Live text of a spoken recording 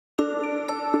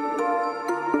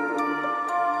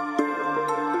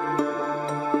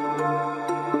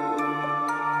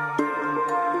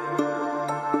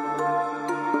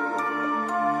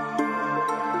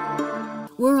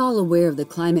aware of the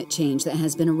climate change that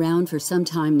has been around for some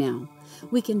time now.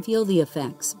 We can feel the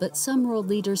effects, but some world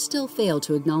leaders still fail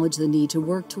to acknowledge the need to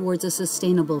work towards a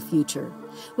sustainable future.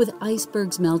 With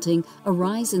icebergs melting, a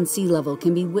rise in sea level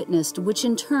can be witnessed, which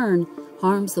in turn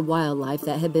harms the wildlife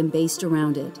that had been based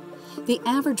around it. The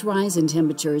average rise in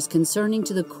temperature is concerning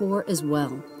to the core as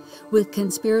well. With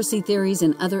conspiracy theories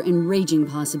and other enraging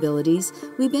possibilities,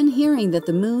 we've been hearing that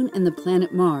the moon and the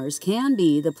planet Mars can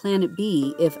be the planet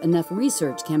B if enough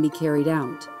research can be carried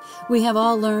out. We have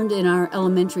all learned in our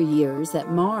elementary years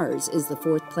that Mars is the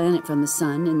fourth planet from the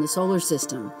Sun in the solar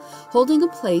system, holding a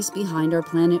place behind our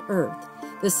planet Earth.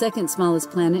 The second smallest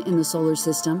planet in the solar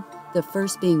system, the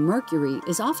first being Mercury,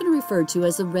 is often referred to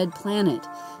as the red planet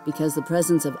because the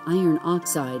presence of iron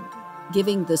oxide,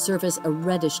 giving the surface a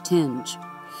reddish tinge.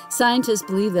 Scientists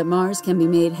believe that Mars can be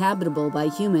made habitable by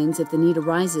humans if the need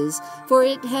arises, for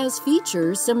it has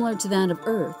features similar to that of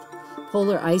Earth.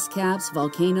 Polar ice caps,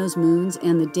 volcanoes, moons,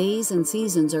 and the days and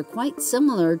seasons are quite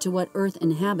similar to what Earth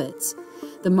inhabits.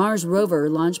 The Mars rover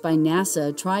launched by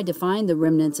NASA tried to find the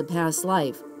remnants of past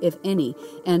life, if any,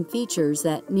 and features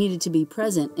that needed to be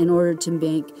present in order to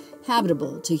make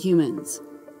habitable to humans.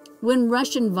 When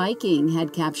Russian Viking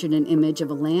had captured an image of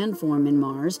a landform in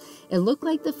Mars, it looked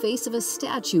like the face of a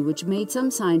statue, which made some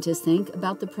scientists think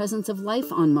about the presence of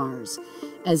life on Mars.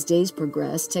 As days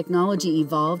progressed, technology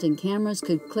evolved and cameras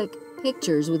could click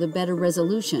pictures with a better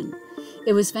resolution.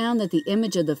 It was found that the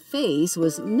image of the face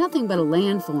was nothing but a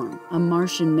landform, a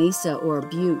Martian mesa or a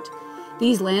butte.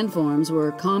 These landforms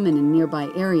were common in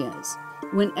nearby areas.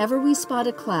 Whenever we spot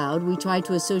a cloud, we try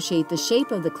to associate the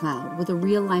shape of the cloud with a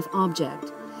real-life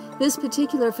object. This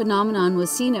particular phenomenon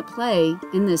was seen at play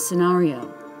in this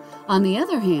scenario. On the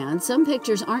other hand, some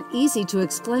pictures aren't easy to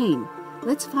explain.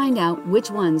 Let's find out which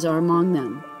ones are among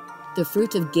them. The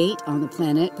fruit of gate on the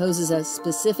planet poses a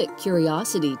specific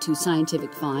curiosity to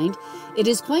scientific find. It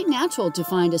is quite natural to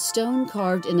find a stone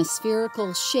carved in a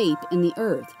spherical shape in the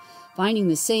Earth. Finding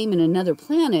the same in another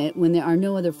planet when there are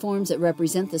no other forms that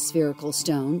represent the spherical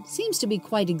stone seems to be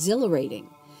quite exhilarating.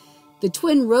 The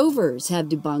twin rovers have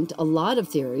debunked a lot of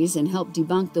theories and helped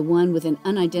debunk the one with an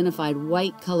unidentified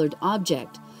white-colored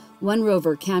object. One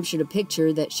rover captured a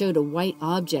picture that showed a white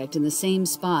object in the same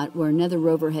spot where another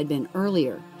rover had been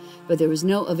earlier, but there was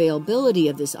no availability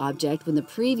of this object when the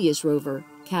previous rover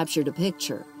captured a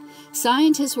picture.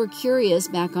 Scientists were curious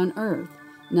back on Earth.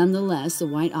 Nonetheless, the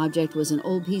white object was an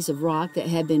old piece of rock that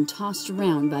had been tossed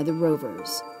around by the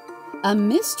rovers. A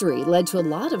mystery led to a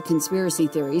lot of conspiracy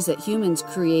theories that humans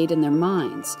create in their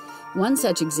minds. One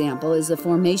such example is the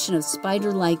formation of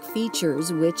spider-like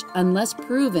features which, unless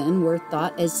proven, were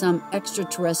thought as some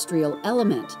extraterrestrial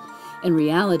element. In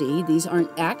reality, these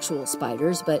aren't actual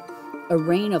spiders, but a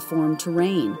rainiform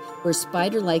terrain where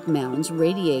spider-like mounds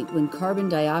radiate when carbon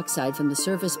dioxide from the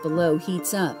surface below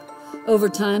heats up. Over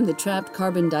time, the trapped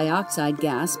carbon dioxide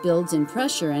gas builds in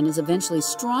pressure and is eventually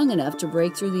strong enough to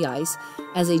break through the ice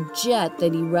as a jet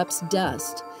that erupts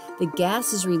dust. The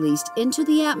gas is released into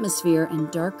the atmosphere and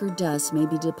darker dust may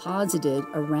be deposited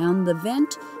around the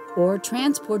vent or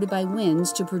transported by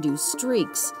winds to produce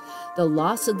streaks. The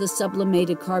loss of the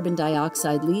sublimated carbon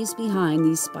dioxide leaves behind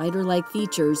these spider-like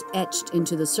features etched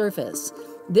into the surface.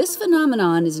 This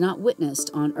phenomenon is not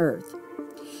witnessed on Earth.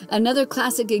 Another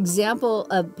classic example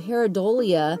of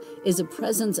pareidolia is the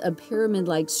presence of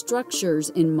pyramid-like structures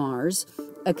in Mars.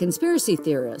 A conspiracy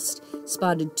theorist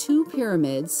spotted two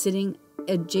pyramids sitting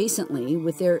adjacently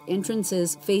with their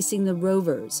entrances facing the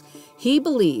rovers. He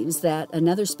believes that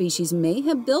another species may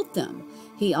have built them.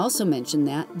 He also mentioned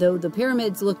that, though the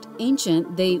pyramids looked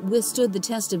ancient, they withstood the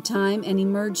test of time and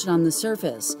emerged on the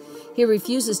surface. He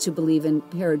refuses to believe in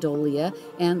pareidolia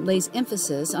and lays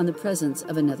emphasis on the presence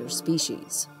of another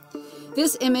species.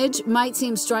 This image might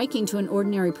seem striking to an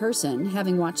ordinary person.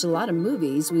 Having watched a lot of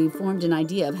movies, we've formed an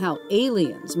idea of how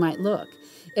aliens might look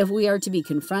if we are to be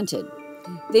confronted.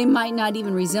 They might not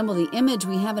even resemble the image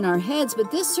we have in our heads,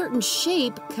 but this certain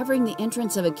shape covering the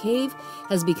entrance of a cave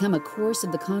has become a course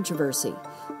of the controversy.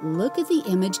 Look at the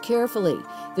image carefully.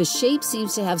 The shape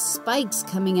seems to have spikes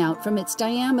coming out from its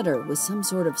diameter with some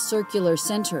sort of circular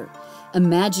center.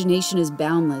 Imagination is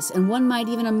boundless, and one might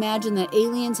even imagine that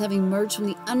aliens have emerged from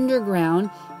the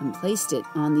underground and placed it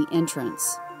on the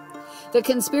entrance. The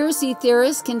conspiracy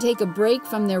theorists can take a break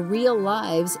from their real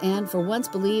lives and for once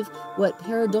believe what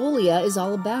pareidolia is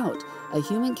all about. A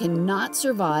human cannot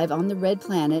survive on the red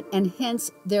planet, and hence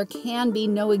there can be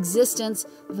no existence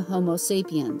of Homo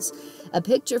sapiens. A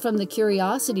picture from the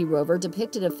Curiosity rover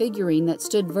depicted a figurine that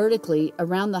stood vertically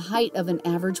around the height of an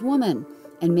average woman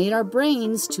and made our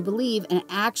brains to believe an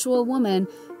actual woman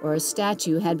or a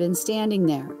statue had been standing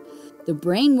there. The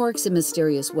brain works in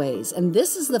mysterious ways, and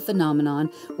this is the phenomenon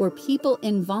where people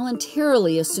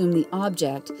involuntarily assume the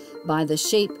object by the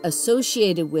shape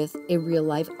associated with a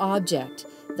real-life object.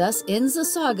 Thus ends the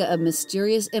saga of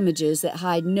mysterious images that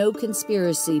hide no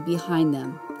conspiracy behind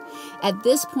them. At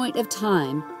this point of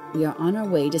time, we are on our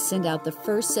way to send out the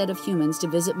first set of humans to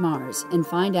visit Mars and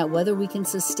find out whether we can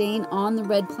sustain on the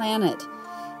red planet.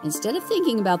 Instead of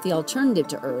thinking about the alternative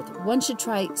to Earth, one should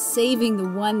try saving the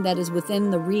one that is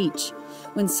within the reach.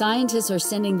 When scientists are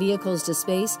sending vehicles to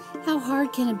space, how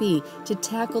hard can it be to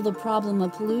tackle the problem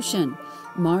of pollution?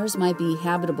 Mars might be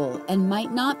habitable and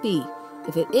might not be.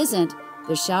 If it isn't,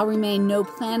 there shall remain no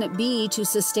planet B to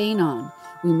sustain on.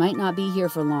 We might not be here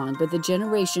for long, but the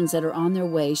generations that are on their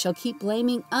way shall keep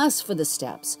blaming us for the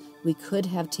steps we could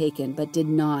have taken but did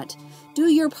not.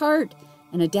 Do your part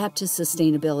and adapt to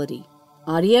sustainability.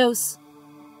 Adios.